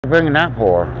What are you bringing that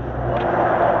for? Put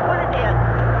it in.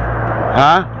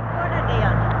 Huh? Put it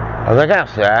in. Oh, they got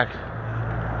sacks.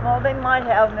 Well, they might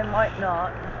have, they might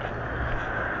not.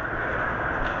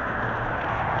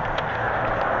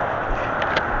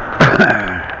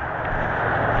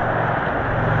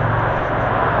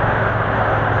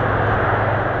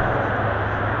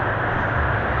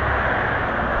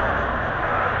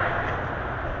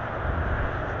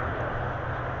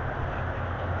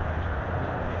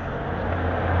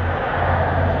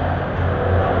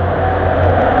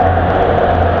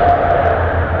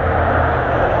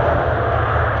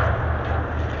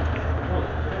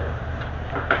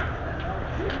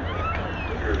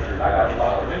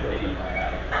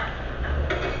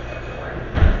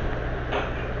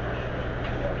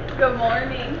 Good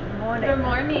morning. Good morning. Good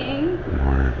morning. Good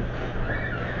morning.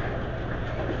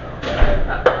 What's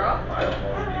up, girl?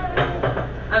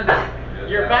 I'm back.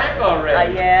 You're back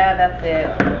already. Yeah, that's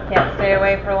it. Can't stay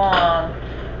away for long.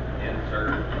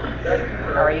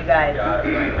 How are you guys?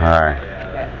 Alright.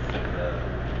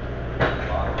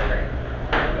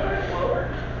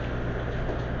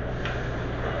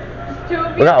 Two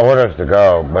of We you? got orders to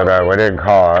go, but we didn't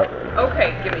call it.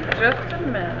 Okay, give me just a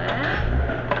minute.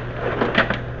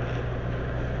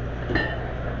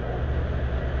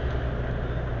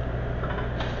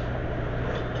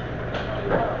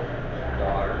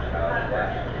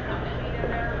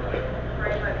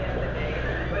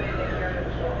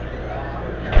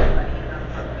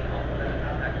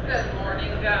 Good morning,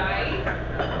 guys.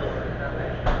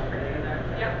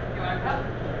 Yep, you want a cup?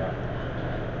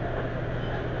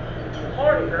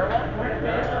 Morning, girl.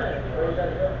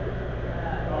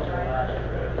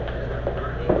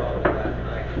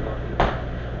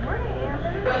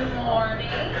 Good morning.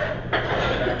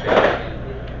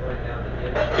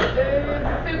 Is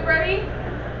the soup ready?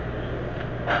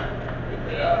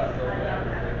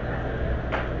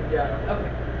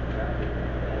 Okay.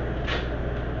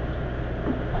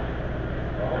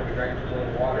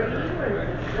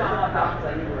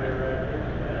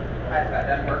 I just got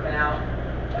done working out.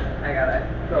 I gotta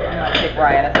go. I'm gonna take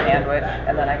Ryan a sandwich,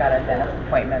 and then I got a dentist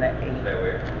appointment at 8.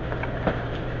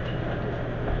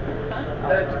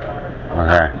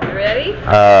 Okay. You ready?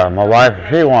 My wife,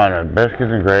 she wanted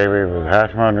biscuits and gravy with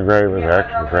hash brown and gravy with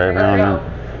extra gravy on it.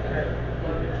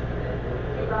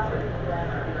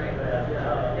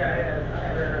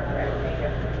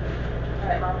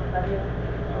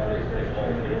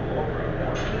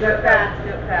 Do it fast, do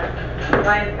it fast.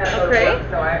 Ryan's gotta go to work,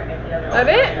 so if he doesn't. That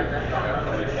it?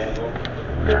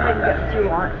 What you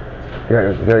want?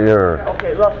 Your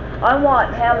Okay, well, I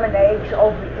want ham and eggs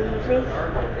over easy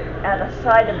and a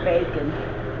side of bacon.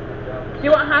 Do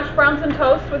you want hash browns and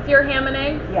toast with your ham and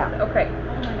eggs? Yeah. Okay.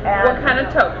 And What kind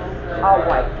of toast? all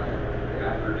white.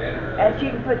 And you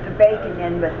can put the bacon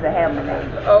in with the ham and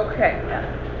eggs. Okay.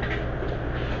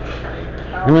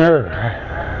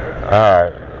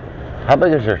 Alright. How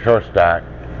big is your short stack?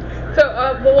 So,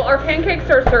 well, our pancakes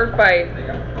are served by,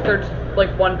 they're just like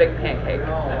one big pancake.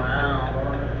 Oh,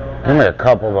 wow. Give me a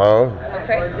couple of those.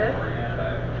 Okay.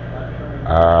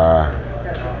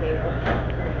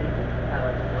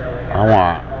 I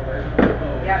want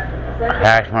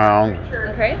hash browns,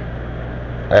 Okay.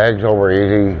 eggs over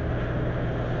easy,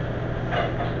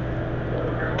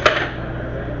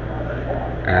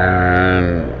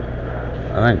 and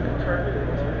I think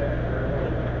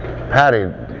patty.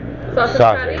 Sausage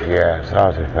patty? Yeah,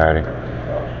 sausage patty.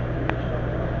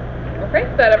 Okay,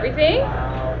 is that everything?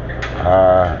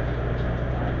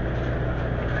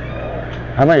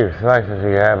 How many slices do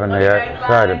you have in the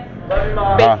side of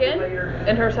Bacon?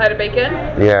 And her side of bacon?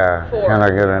 Yeah. 4. Can I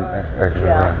get an extra?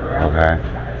 Yeah.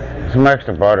 Okay. Some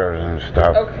extra butters and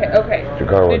stuff. Okay, okay. To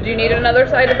go with. Did you need another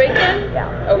side of bacon?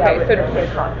 Yeah. Okay, Yeah, so, with the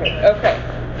hot cake. okay.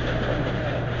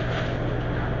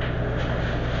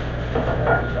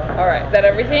 Alright, is that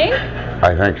everything?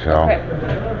 I think so. Okay.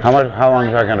 How long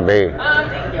is that going to be?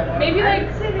 Maybe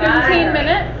like 15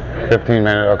 minutes? 15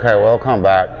 minutes. Okay, we'll come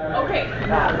back. Okay.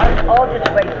 I'll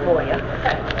just wait for you.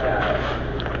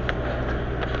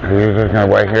 Are you just going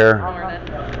to wait here? Morning.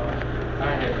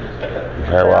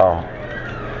 Okay, well.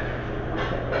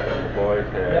 Boys,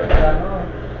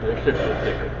 there should be a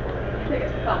ticket for it.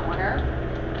 Ticket somewhere.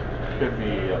 Should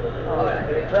be Well,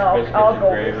 biscuits I'll and go.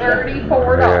 gravy. $34.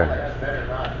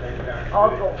 I'll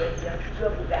go with you. She'll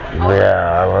be back.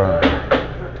 Yeah, I will.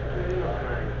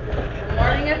 Good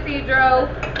morning, Isidro.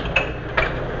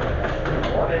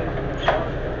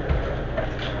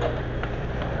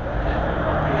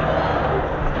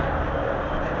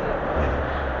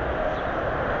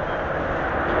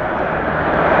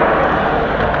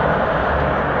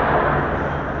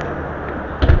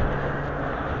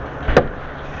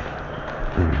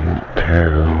 Not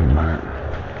two, but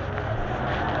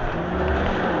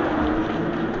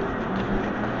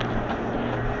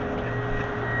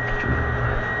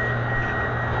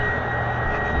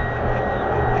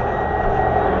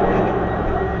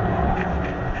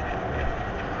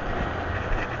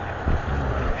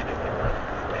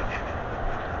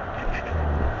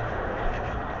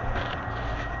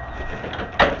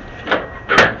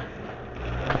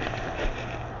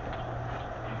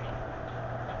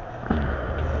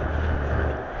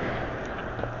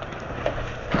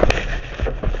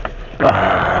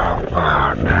oh,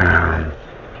 god damn.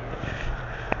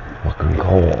 Fucking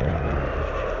cold.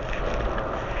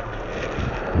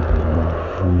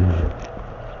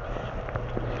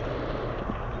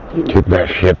 Keep that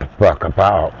shit the fuck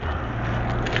about.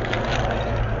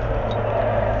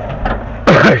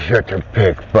 Shut your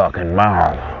big fucking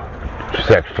mouth,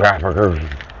 sex traffickers.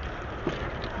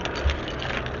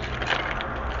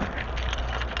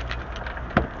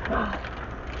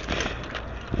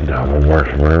 Devil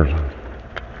worshippers.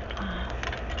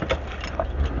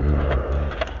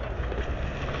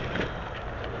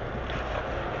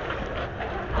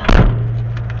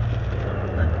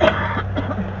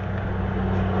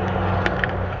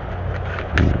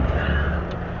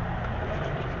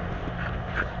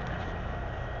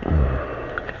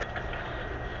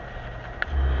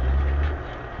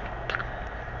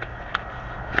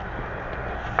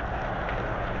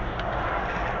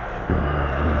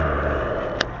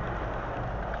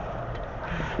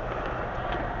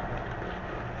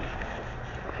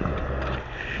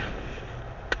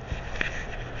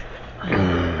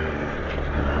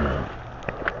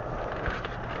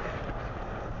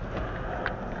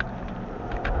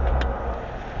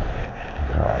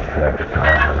 Sex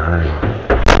traffickers.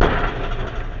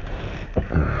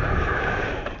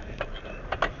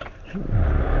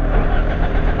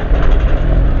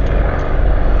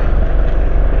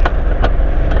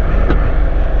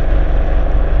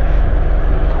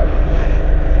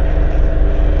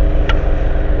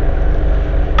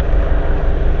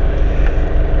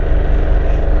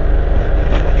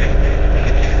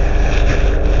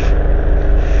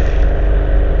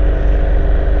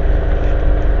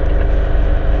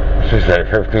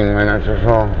 15 minutes or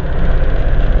so.